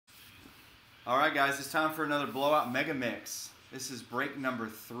All right, guys, it's time for another Blowout Mega Mix. This is break number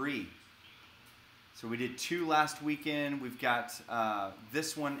 3. So we did 2 last weekend. We've got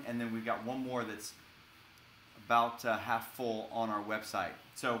this one, and then we've got one more that's about half full on our website.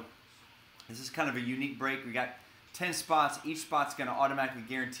 So this is kind of a unique break. We got 10 spots. Each spot's going to automatically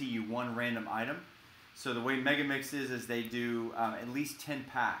guarantee you one random item. So the way MEGAMIX is they do at least 10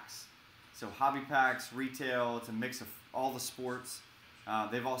 packs. So hobby packs, retail, it's a mix of all the sports.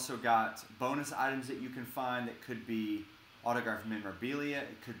 They've also got bonus items that you can find that could be autographed memorabilia.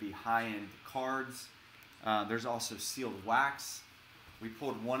 It could be high-end cards. There's also sealed wax. We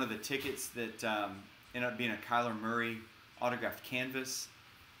pulled one of the tickets that ended up being a Kyler Murray autographed canvas.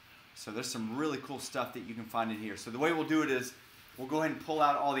 So there's some really cool stuff that you can find in here. So the way we'll do it is we'll go ahead and pull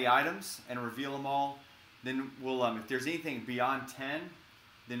out all the items and reveal them all. Then we'll, if there's anything beyond 10,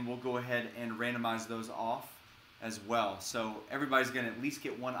 then we'll go ahead and randomize those off as well. So everybody's going to at least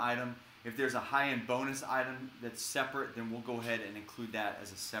get one item. If there's a high-end bonus item that's separate, then we'll go ahead and include that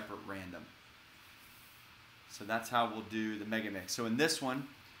as a separate random. So that's how we'll do the Mega Mix. So in this one,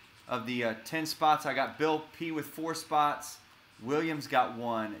 of the 10 spots, I got Bill P with 4 spots, William's got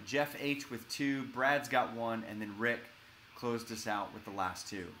 1, Jeff H with 2, Brad's got 1, and then Rick closed us out with the last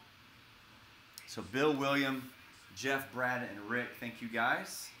 2. So Bill, William, Jeff, Brad, and Rick, thank you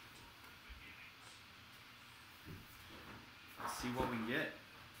guys. Let's see what we can get.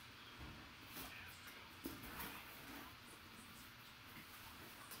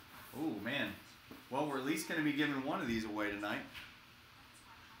 Oh, man. Well, we're at least going to be giving one of these away tonight.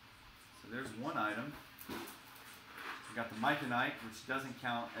 So there's one item. We got the Micanite, which doesn't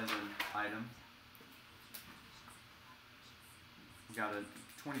count as an item. We got a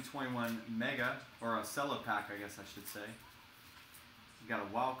 2021 Mega, or a Cello Pack, I guess I should say. We got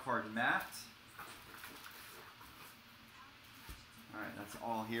a wild card mat. Alright, that's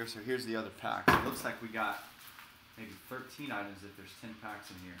all here. So here's the other pack. It looks like we got maybe 13 items if there's 10 packs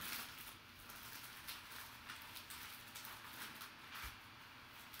in here.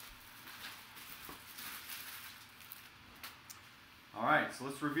 Alright, so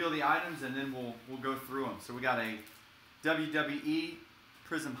let's reveal the items and then we'll go through them. So we got a WWE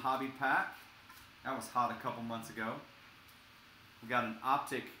Prism Hobby Pack. That was hot a couple months ago. We got an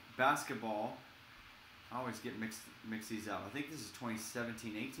Optic Basketball. I always get mix these up. I think this is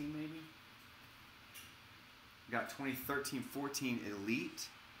 2017-18 maybe. We got 2013-14 Elite.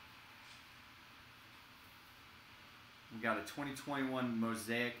 We got a 2021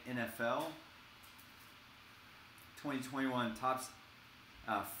 Mosaic NFL. 2021 Topps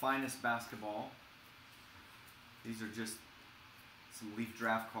Finest Basketball. These are just some Leaf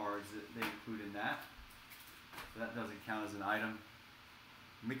draft cards that they include in that. So that doesn't count as an item.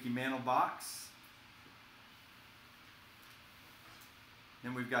 Mickey Mantle box.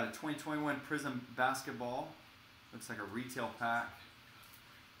 Then we've got a 2021 Prism Basketball. Looks like a retail pack.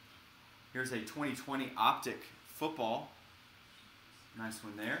 Here's a 2020 Optic Football. Nice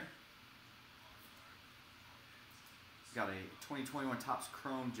one there. Got a 2021 Topps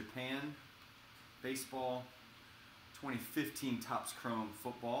Chrome Japan Baseball. 2015 Topps Chrome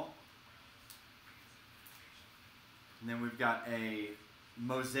Football. And then we've got a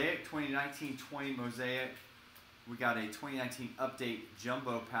Mosaic 2019-20 Mosaic. We got a 2019 Update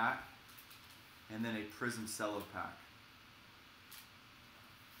Jumbo Pack, and then a Prism Cello Pack.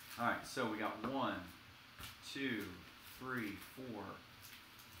 Alright, so we got 1, 2, 3, 4,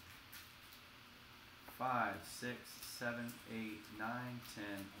 5, 6, 7, 8, 9, 10,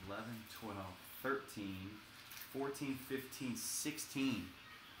 11, 12, 13, 14, 15, 16.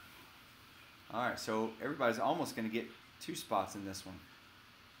 Alright, so everybody's almost going to get 2 spots in this one.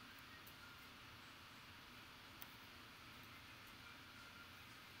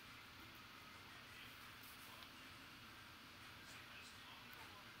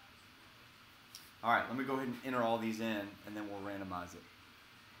 Alright, let me go ahead and enter all these in, and then we'll randomize it.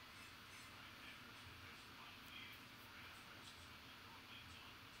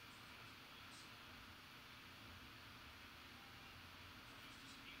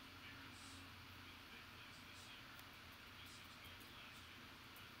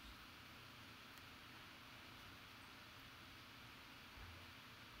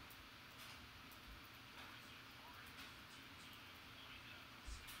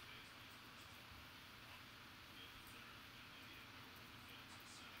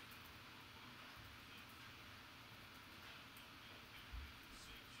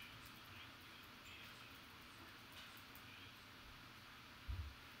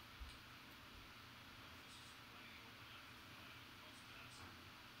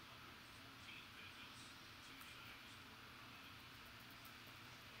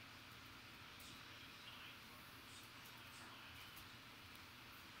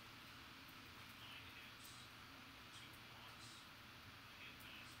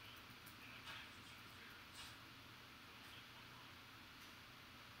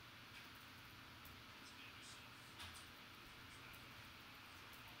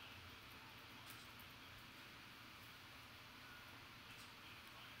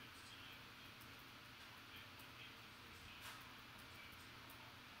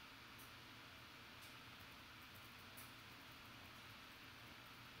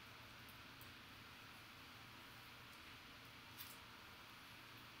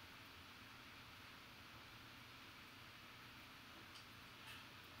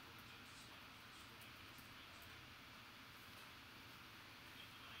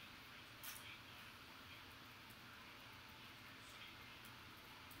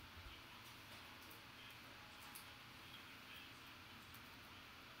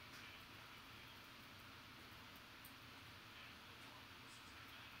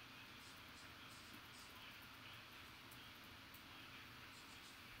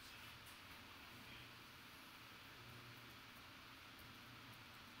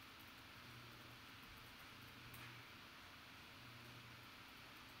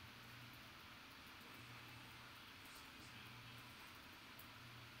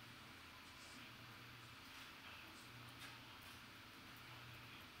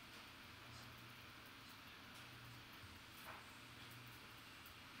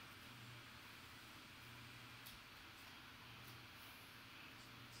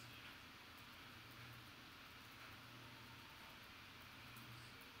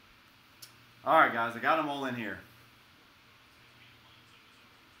 All right, guys, I got them all in here.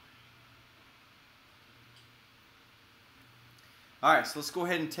 All right, so let's go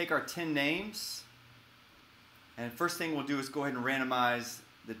ahead and take our 10 names. And first thing we'll do is go ahead and randomize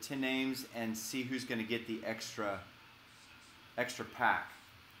the 10 names and see who's going to get the extra pack.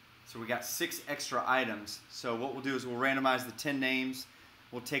 So we got 6 extra items. So what we'll do is we'll randomize the 10 names.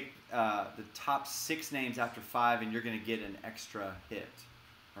 We'll take the top 6 names after 5, and you're going to get an extra hit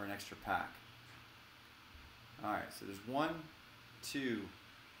or an extra pack. All right, so there's 1, 2,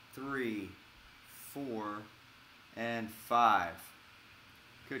 3, 4, and 5.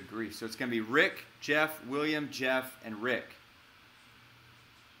 Good grief. So it's going to be Rick, Jeff, William, Jeff, and Rick.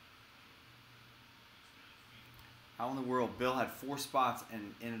 How in the world? Bill had 4 spots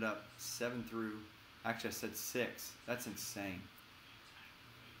and ended up 7 through, actually I said 6. That's insane.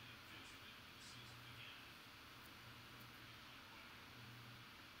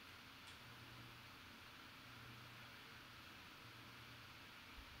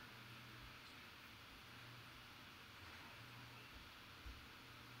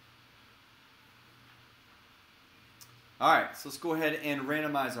 All right, so let's go ahead and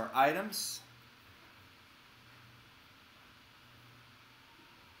randomize our items.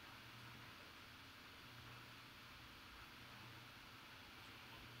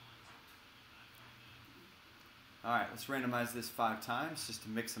 All right, let's randomize this 5 times just to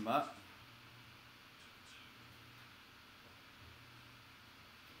mix them up.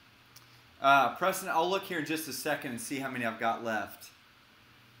 Preston, I'll look here in just a second and see how many I've got left.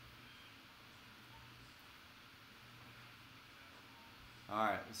 All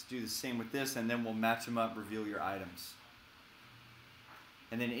right, let's do the same with this, and then we'll match them up, reveal your items.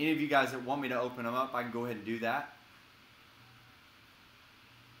 And then any of you guys that want me to open them up, I can go ahead and do that.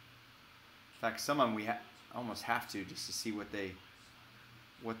 In fact, some of them we almost have to just to see what they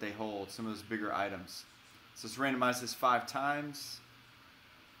hold, some of those bigger items. So let's randomize this 5 times.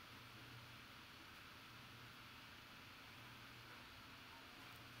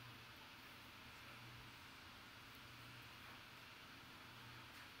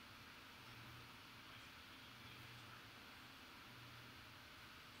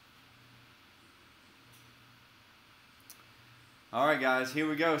 All right, guys, here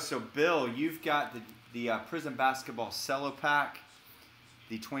we go. So, Bill, you've got the Prism Basketball Cello Pack,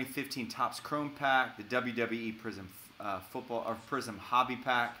 the 2015 Topps Chrome Pack, the WWE Prism Football or Prism Hobby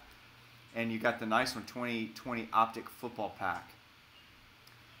Pack, and you got the nice one, 2020 Optic Football Pack.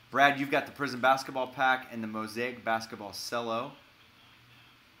 Brad, you've got the Prism Basketball Pack and the Mosaic Basketball Cello.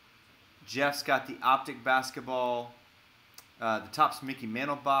 Jeff's got the Optic Basketball, the Topps Mickey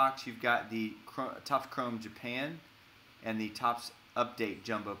Mantle box. You've got the Topps Chrome Japan and the Topps Update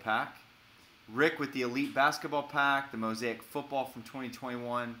Jumbo Pack. Rick with the Elite Basketball Pack, the Mosaic Football from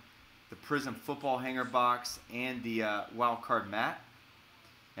 2021, the Prism Football Hanger Box, and the Wild Card Mat.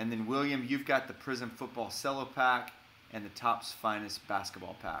 And then William, you've got the Prism Football Cello Pack and the Topps Finest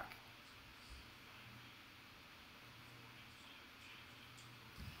Basketball Pack.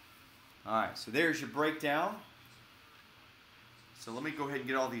 All right, so there's your breakdown. So let me go ahead and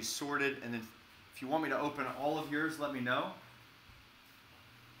get all these sorted, and then if you want me to open all of yours, let me know.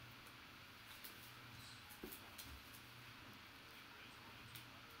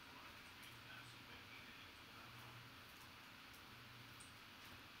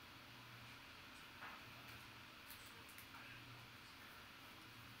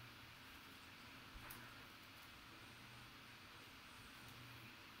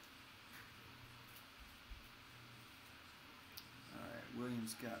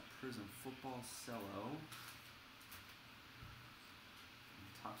 William's got Prism Football Cello.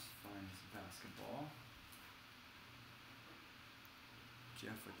 Topps Finest Basketball.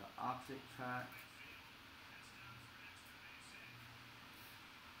 Jeff with the Optic Pack.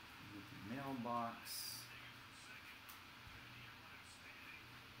 With the Mailbox.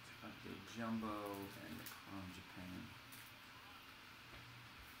 Update Jumbo and the Chrome Japan.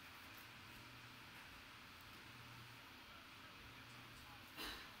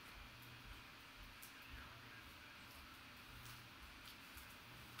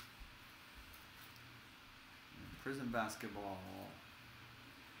 Prism Basketball.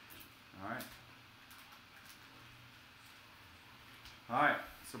 All right. All right.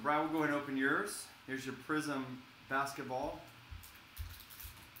 So, Brad, we'll go ahead and open yours. Here's your Prism Basketball.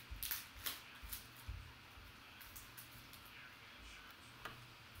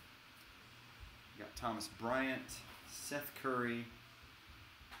 You got Thomas Bryant, Seth Curry.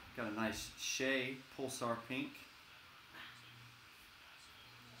 Got a nice Shea Pulsar Pink.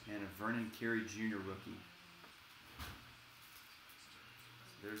 And a Vernon Carey Jr. rookie.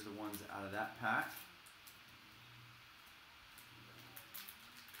 there's the ones out of that pack.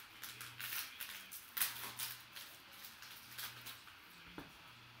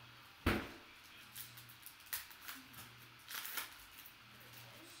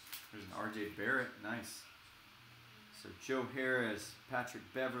 There's an R.J. Barrett, nice. So Joe Harris, Patrick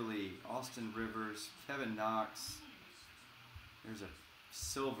Beverly, Austin Rivers, Kevin Knox. There's a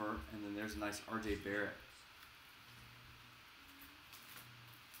silver, and then there's a nice R.J. Barrett.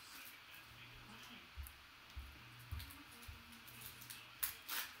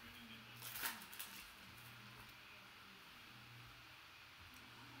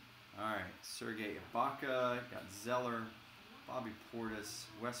 All right, Sergei Ibaka, got Zeller, Bobby Portis,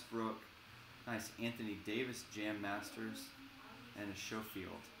 Westbrook, nice Anthony Davis Jam Masters, and a Schofield.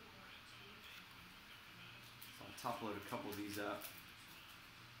 So I'll top load a couple of these up.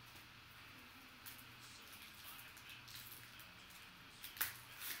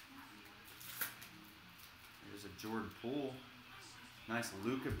 There's a Jordan Poole, nice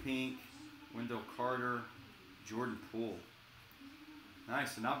Luka Pink, Wendell Carter, Jordan Poole.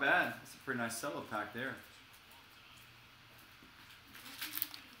 Nice, so not bad. That's a pretty nice cello pack there.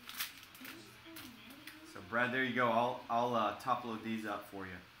 So Brad, there you go. I'll top load these up for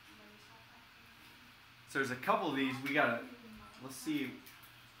you. So there's a couple of these. We gotta let's see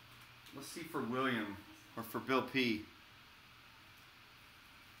for William or for Bill P.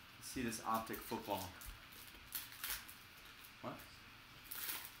 Let's see this optic football. What?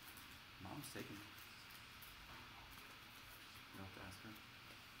 Mom's taking it. You have to ask her.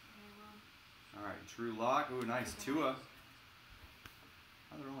 All right, Drew Lock. Ooh, nice. Tua.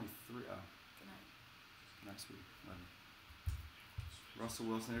 Oh, there are only 3. Oh. Nice week. Russell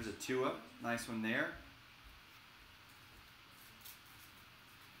Wilson. There's a Tua. Nice one there.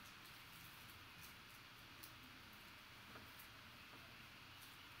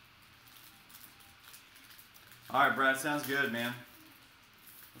 All right, Brad. Sounds good, man.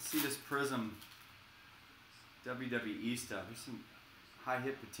 Let's see this Prism WWE stuff. There's some high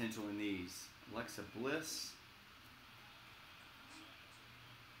hit potential in these. Alexa Bliss,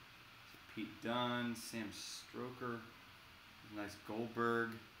 Pete Dunne, Sam Stroker, nice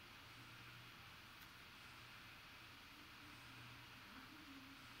Goldberg.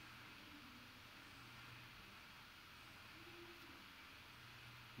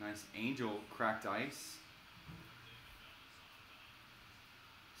 Nice Angel Cracked Ice.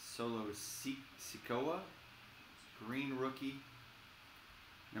 Solo Sikoa, green rookie.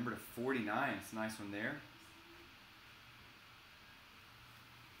 Number to 49, it's a nice one there.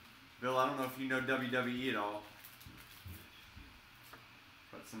 Bill, I don't know if you know WWE at all,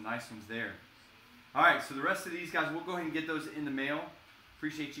 but some nice ones there. All right, so the rest of these guys, we'll go ahead and get those in the mail.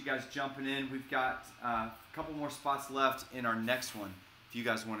 Appreciate you guys jumping in. We've got a couple more spots left in our next one if you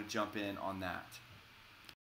guys want to jump in on that.